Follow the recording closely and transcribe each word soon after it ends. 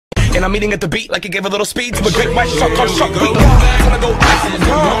And I'm eating at the beat like it gave a little speed to a great white shark on shark week.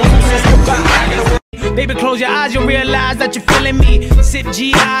 Baby, close your eyes, you'll realize that you're feeling me. Sip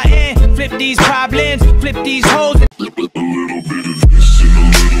G-I-N, flip these problems, flip these hoes. A little bit of this and a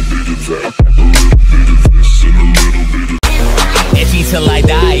little bit of that. A little bit of this and a little bit of Itchy till I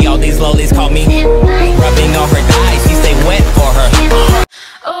die, all these lollies call me. Rubbing on her thighs, she stay wet for her.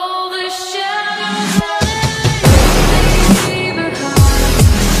 All the shadows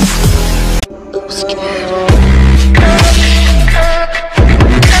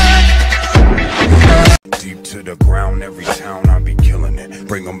deep to the ground, every town I be killing it.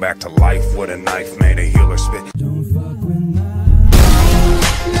 Bring them back to life with a knife, made a healer spit. Don't fuck with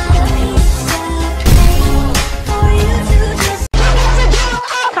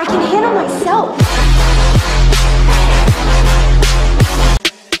I can handle myself.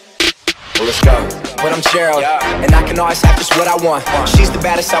 Well, let's go. But I'm Gerald, and I can always have just what I want. She's the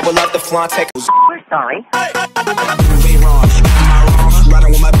baddest, I would love to flaunt. Take We're sorry.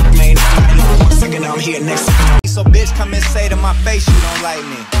 Riding with my big man. 1 second, I'm here next. So bitch, come and say to my face you don't like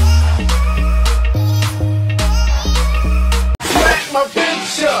me. smack my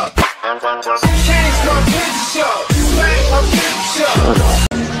bitch up. Change my bitch up. Smack my bitch up.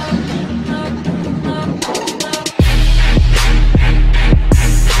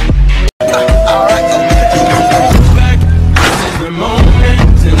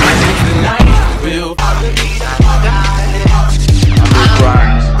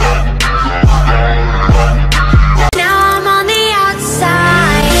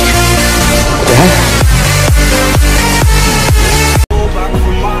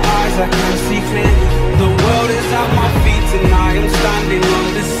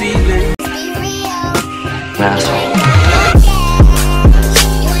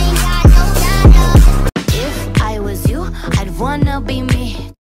 If I was you, I'd wanna be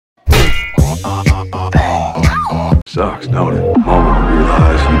me. Sucks, don't it? Mama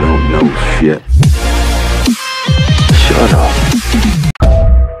realize you don't know shit. Shut up.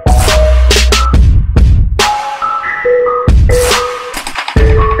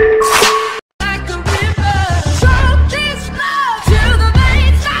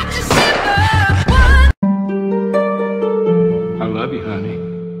 I love you, honey.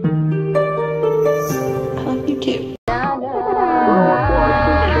 I love you too. I'm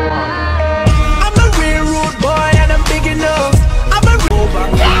a real rude boy and I'm big enough. I'm a real by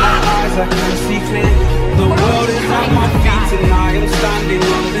my eyes, I can see clear. The world is at my feet and I am standing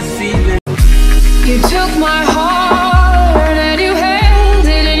on the ceiling. You took my heart and you held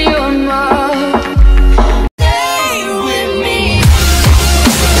it in your mouth. Stay with me.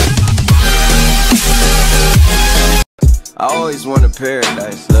 I always wanted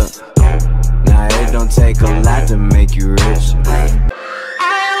paradise, look. Nah, it don't take a lot to make you rich. I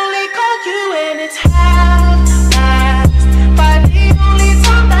only call you when it's half-past, but the only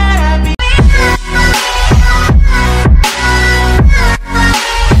time that I be.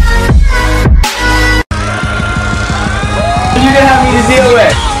 What you gonna have me to deal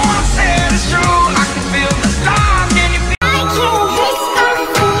with?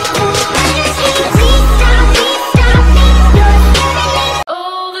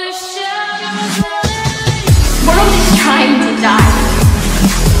 All the shadows. We're all just trying to die.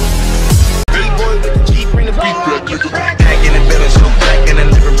 Big boy with the Jeep, bring the beat back, nigga. Back in the building, so back in the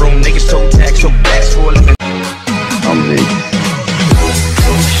living room, niggas toe tag, so fast for a living. I'm me.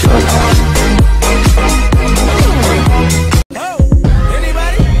 Shut up.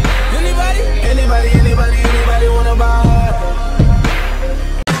 Anybody wanna buy?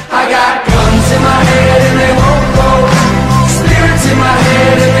 I got guns in my head and they won't go. Spirits in my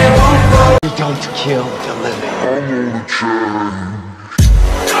head and they won't go. You don't kill the living. I'm gonna change.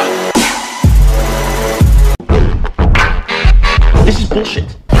 This is bullshit.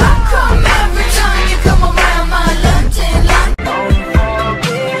 How come every time you come around my London line?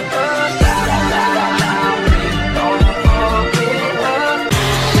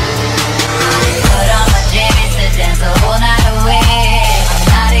 Put on my jammies to dance the whole night away. I'm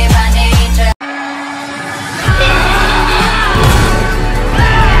not in my nature.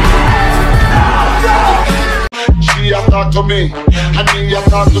 She a talk to me, and me a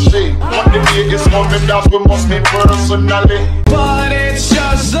talk to she. What the day is coming that we must meet personally. But it's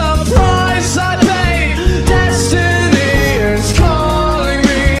just the price I pay. Destiny is calling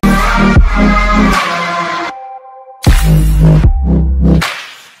me.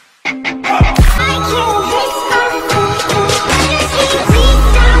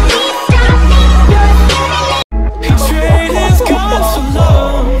 Trade is gone for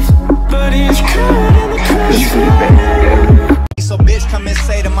love, but he's caught in the crash. So bitch, come and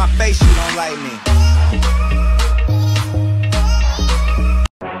say to my my face, you don't like me.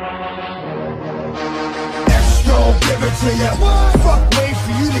 Extra pivot to ya. Fuck, wait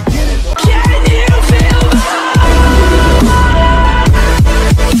for you to get it. Can you feel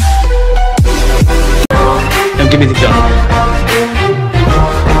Now give me the gun.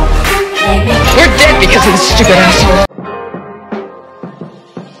 We're dead because of this stupid asshole.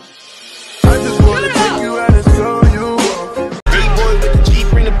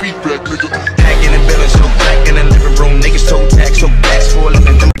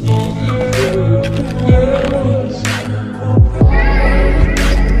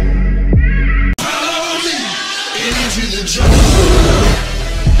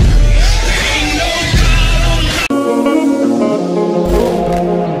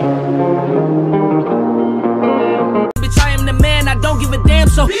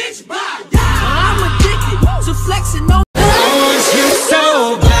 So bitch, I'm addicted to flexing. No, you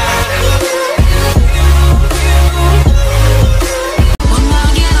so bad. When I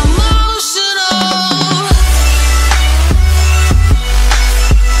get emotional.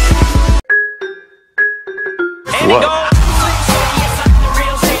 What?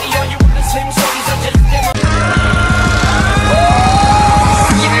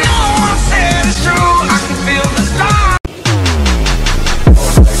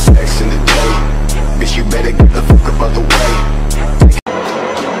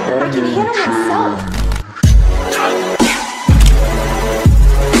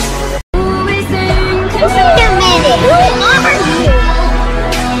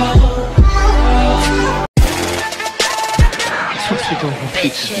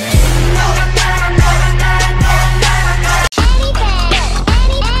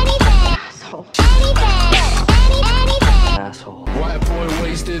 Asshole. White boy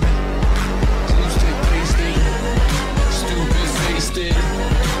wasted. Tuesday pasted. Stupid pasted.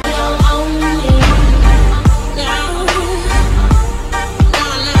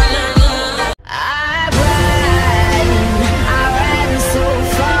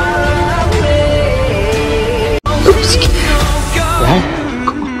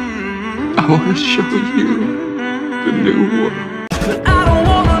 I want to show you the new one. I don't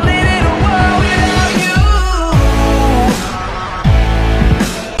wanna live in a world without you.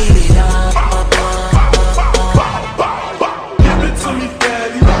 Give it to me,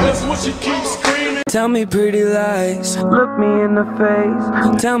 daddy. That's what she keeps screaming. Tell me pretty lies, look me in the face.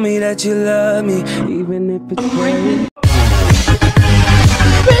 Tell me that you love me, even if it's raining.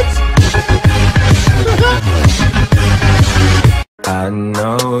 I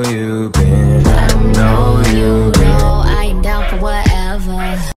know you've been, I am down for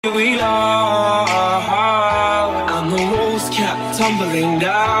whatever. we are. I'm the rose cap tumbling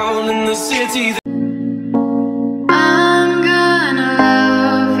down in the city. I'm gonna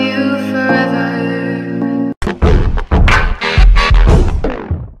love you forever.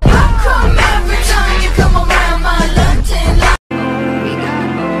 How come every time you come around my London life?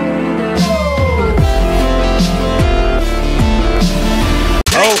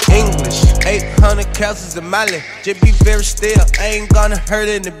 Oh, English, 800 calories in my life. Just be very still, I ain't gonna hurt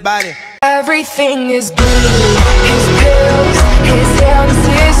anybody. Everything is blue. His pills, his hands,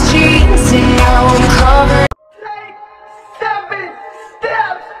 his jeans, and now I'm covered. Take 7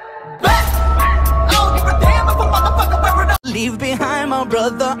 steps back. I don't give a damn if a motherfucker wearing a. Leave behind my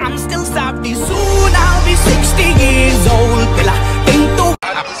brother, I'm still savvy. Soon I'll be 60 years old. Till I think the. I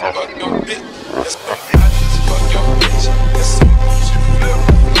just fuck your bitch.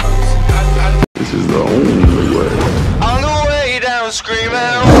 This is the only way. On the way down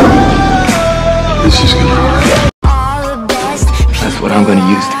screaming. This is gonna hurt. All the best. That's what I'm gonna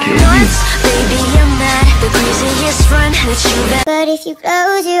use to kill you. Baby, I'm not the craziest friend that you've ever. But if you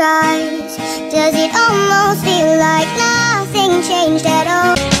close your eyes, does it almost feel like nothing changed at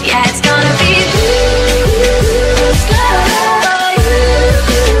all? Yeah, it's gonna be blue sky.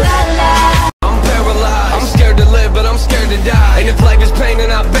 I'm paralyzed. I'm scared to live, but I'm scared to die. And if life is pain, then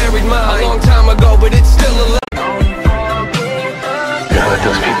I buried mine a long time ago, but it's still alive. Gotta let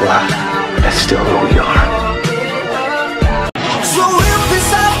those people out. That's still who we are. So we'll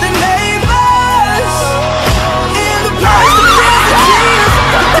piss off the neighbors in the place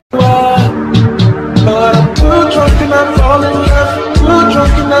of But I'm too drunk and I'm falling love. Too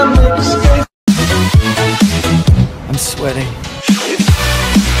drunk and I'm making space. I'm sweating.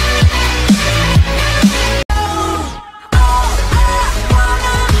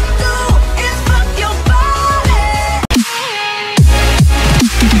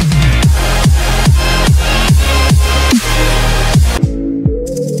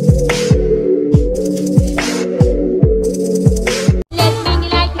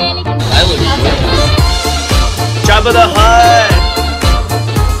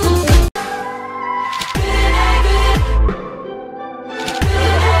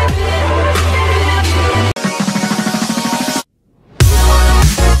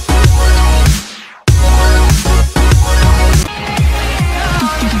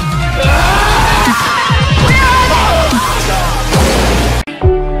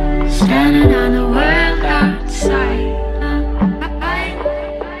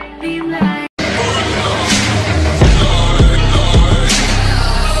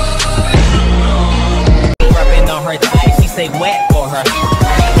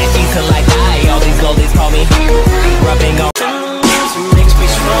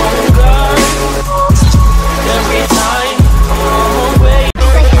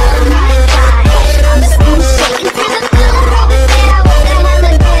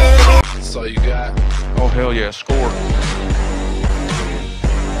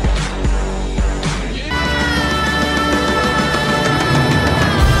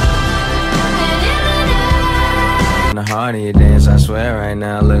 part of your dance. I swear right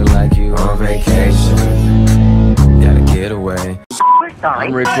now, look like you on vacation. Gotta get away.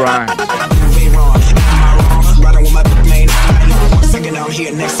 I'm Rick Grimes.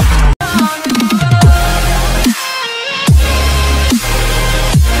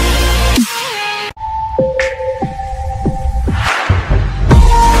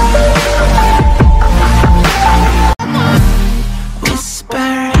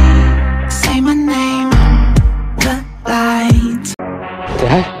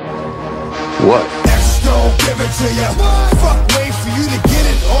 What? Give it to ya. Fuck, wait for you to get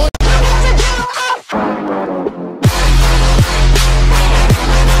it on.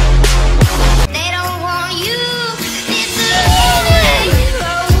 They don't want you.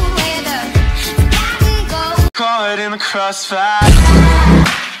 Caught in the crossfire.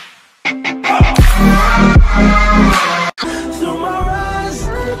 Through my eyes,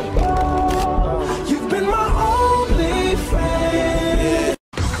 you've been my only friend.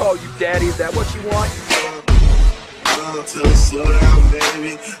 Call you daddy, is that what you want? Till it slow down,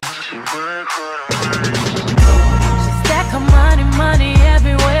 baby. Stack of money, money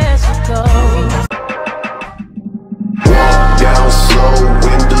everywhere she goes. Down slow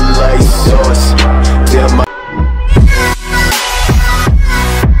when the light source. Damn my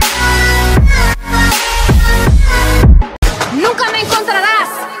Nunca me encontrarás,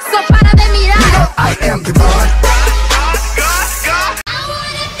 so para de mirar. I am the God.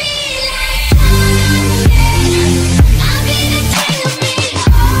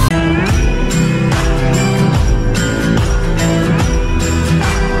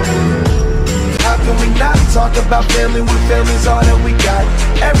 Talk about family when family's all that we got.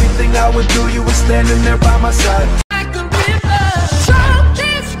 Everything I would do, you were standing there by my side. I can be show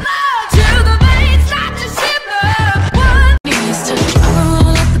this love to the veins, not to shiver. One needs to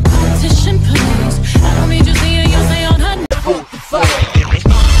let the competition please. I don't need you seeing you say on her. What the fuck?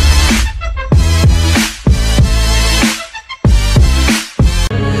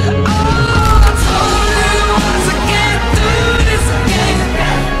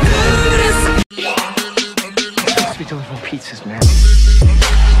 Pizzas, man.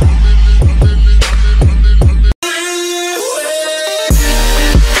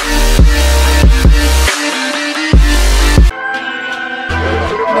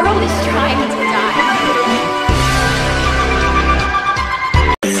 We're always trying to die.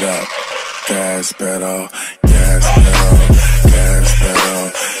 Get up, gas pedal, gas pedal, gas pedal,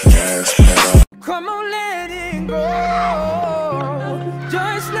 gas pedal. Come on, let it go.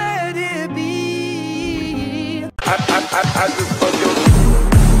 Just let it be. I just fuck your.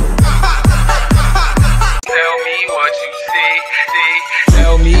 Tell me what you see.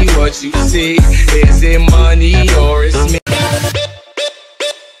 Tell me what you see. Is it money or it's me?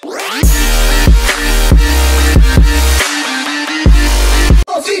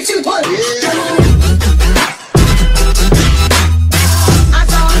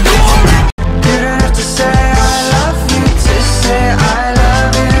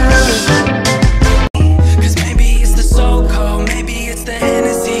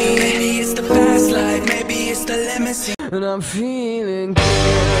 And I'm feeling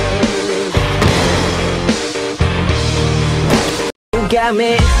good. You got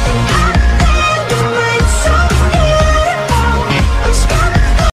me.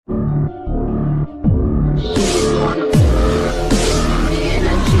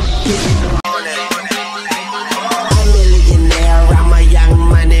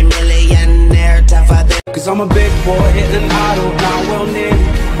 Cause I'm a big boy hitting auto, now well near.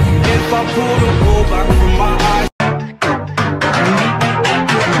 If I pull the wool back from my eyes.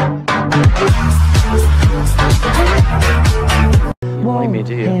 Leave me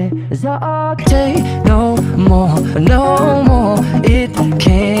to you. No more, no more. It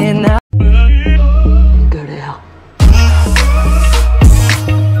cannot Go to hell.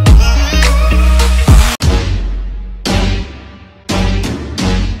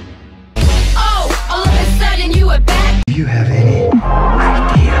 Oh, all of a sudden you were back. Do you have any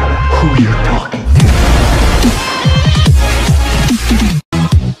idea who you're talking to?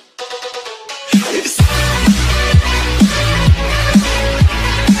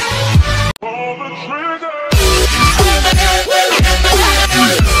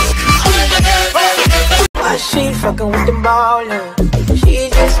 She fucking with the baller. She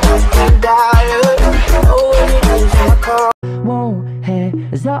just wants $1. Oh, what it is in my car. Won't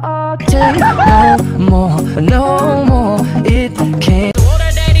hesitate no more, no more. It can't.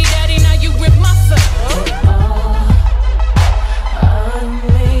 Older daddy, daddy, now you rip my son.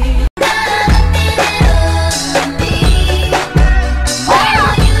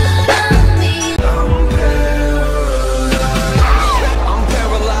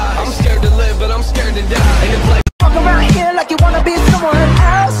 someone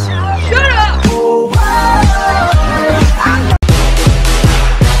else. Shut up!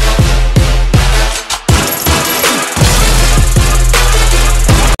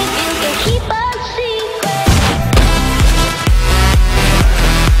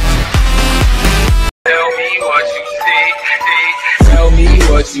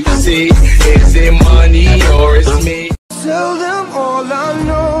 What you see, is it money or it's me? Tell them all I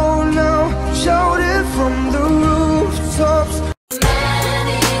know now, shout it from the rooftops.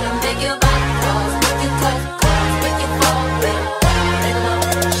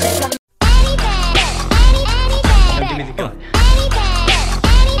 Give me the gun.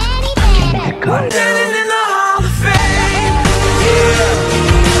 Give me the gun. Standing in the Hall of Fame, yeah.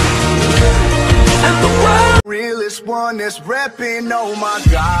 And the world Realest one is repping, oh my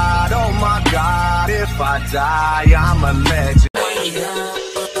God, if I die, I'm a legend.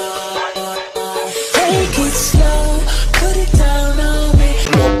 take it slow, put it down on me.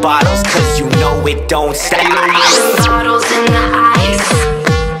 More bottles, cause you know it don't stay. Bottles in the ice,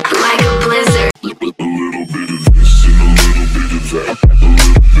 like a blizzard. A little bit of this and a little bit of that. A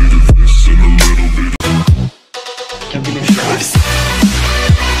little bit of this and a little bit of... Give me the shots.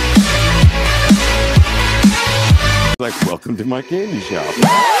 Like, welcome to my candy shop.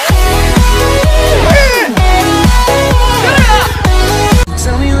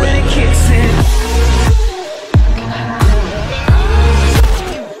 Tell me when it kicks in.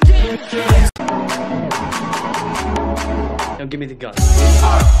 Now give me the gun.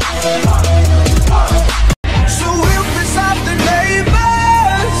 So we'll piss off the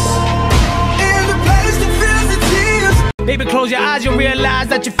neighbors in the place that feels the tears. Baby, close your eyes, you'll realize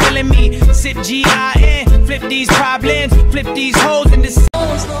that you're feeling me. Sip G-I-N, flip these problems, flip these holes in this.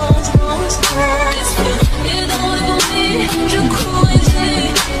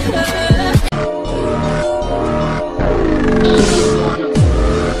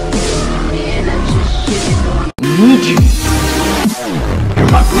 Need you.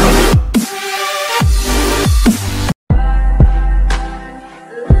 You're my brother.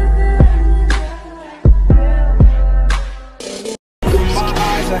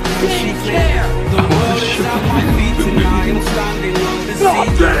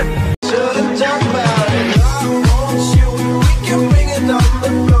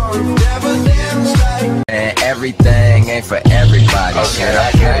 Everything ain't for everybody. Okay,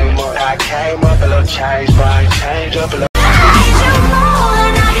 I came up a little change, but I changed up a little.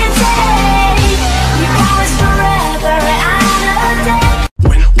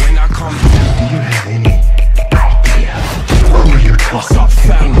 When I come, do you have any idea who you're talking to?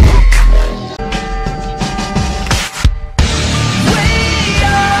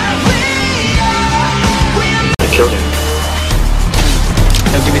 I killed him.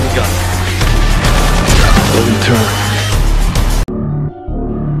 Now give me the gun. Let me turn.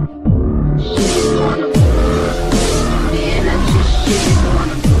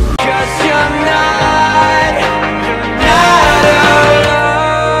 Cause you're not alone.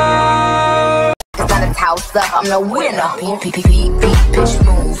 Got a house up, I'm the winner. Beat, pitch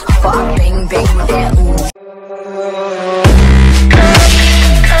move. Fuck, bang, bang with that ooh.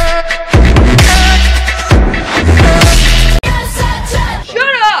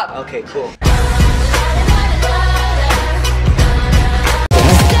 Okay, cool.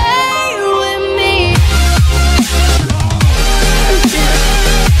 Stay with me.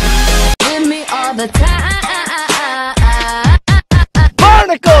 With me all the time.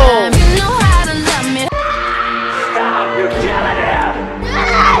 Barnacle! You know how to love me. Stop, you're killing him.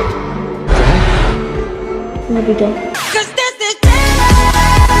 Love you, Dad. Cause this is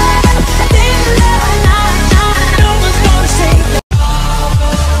no one's gonna save you.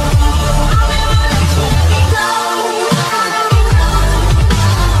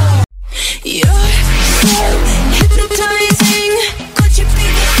 You're so hypnotizing. Could you be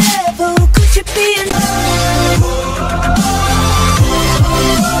the devil? Could you be an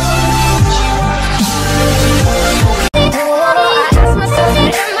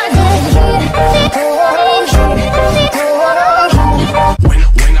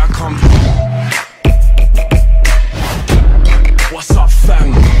When I come, what's up,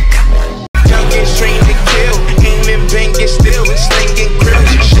 fam? Junkin' straight to kill, aiming, banging, still, and slinging grills.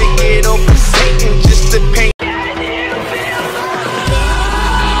 Shake it open, Satan, just to paint.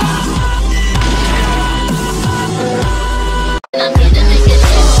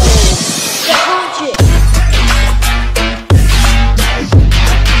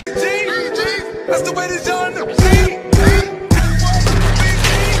 That's the way it's done.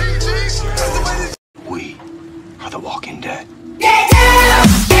 We are the Walking Dead.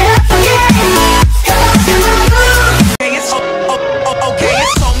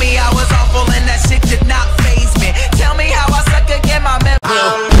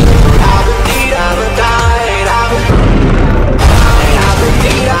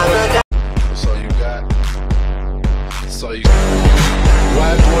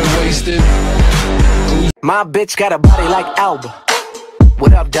 wasted. My bitch got a body like Alba.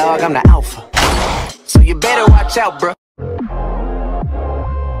 What up, dog? I'm the alpha. So you better watch out, bro.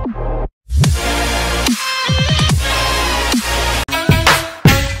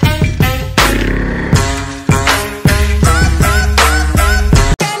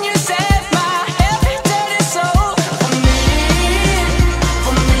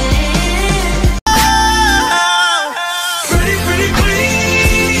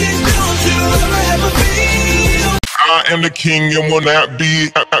 I am the king and will not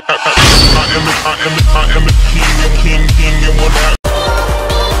be. I am the king and will not.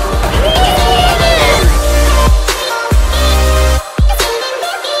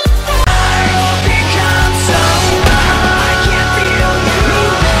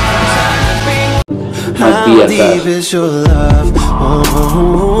 How deep is your love? I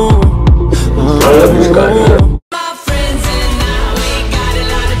love this guy, man.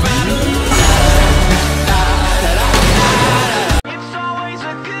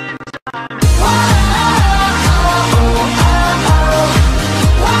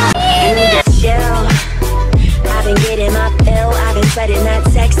 I've been getting my fill, I've been sweating that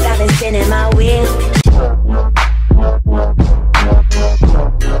sex, I've been spinning my wheel.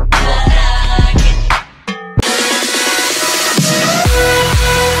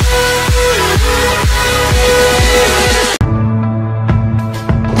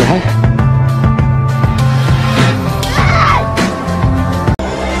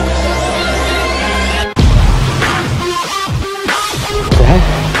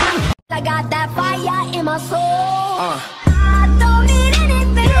 I got that fire in my soul. I don't need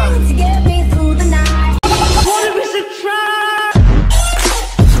anything to get me through the night. What if it's a try?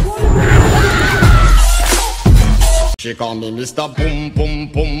 She call me Mr. Boom Boom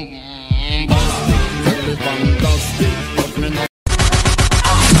Boom. Very fantastic.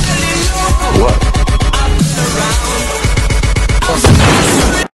 What?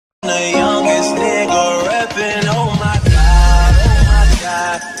 The youngest nigga rapping, oh my god,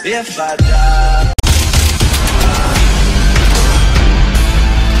 if I die.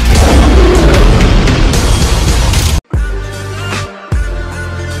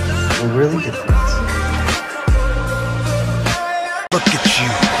 We're really different. Look at you,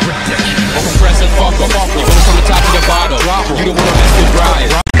 ridiculous. Overpressing, fuck up, from the top of your bottle. You don't wanna miss the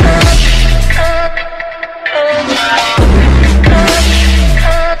ride.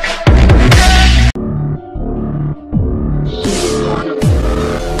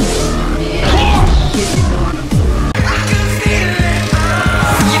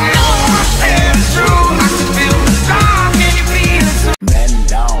 Man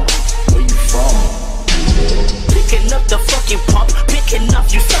down, where you from? Picking up the fucking pump, picking up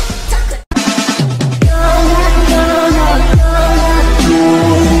you suck.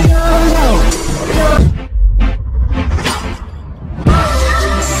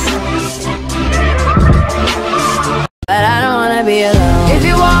 But I don't wanna be alone. If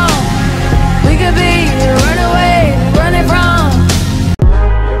you want, we could be runaway, running from.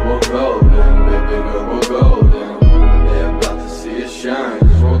 Yeah, we're golden, baby girl, we're golden. Yeah, about to see it shine,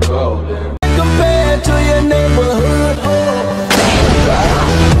 'cause we're golden. Compared to your neighborhood,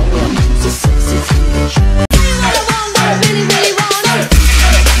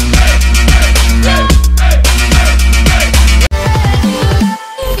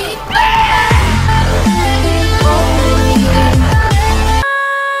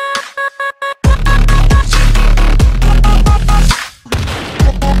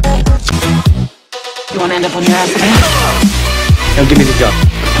 You wanna end up on your ass again? Now give me the gun.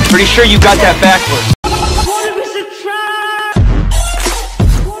 I'm pretty sure you got that backwards.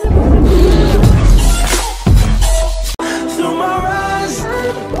 through my eyes,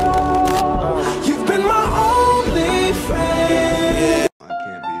 you've been my only friend. I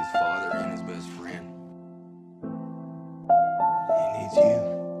can't be his father and his best friend. He needs you.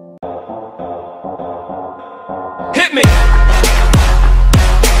 Hit me!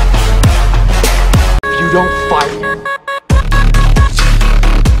 If you don't fight,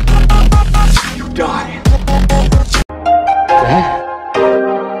 you die. Dad?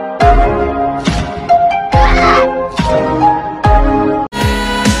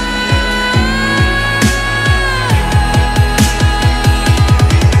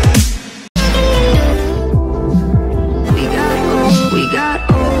 We got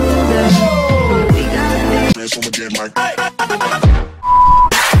older. We got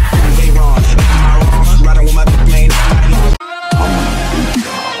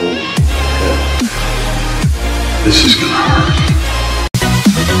This is gonna hurt.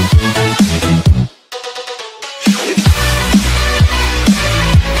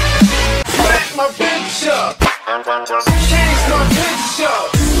 my picture,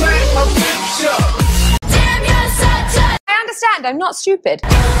 smack my picture. Damn, you're such a... I understand, I'm not stupid.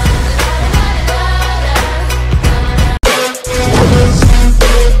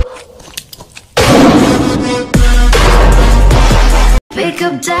 Pick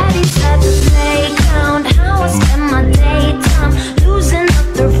up daddy's at the playground. How I spend my daytime, losing up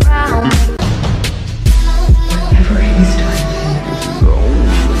the round. Everything's done.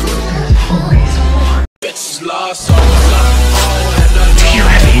 Always more. Bitches lost, always up.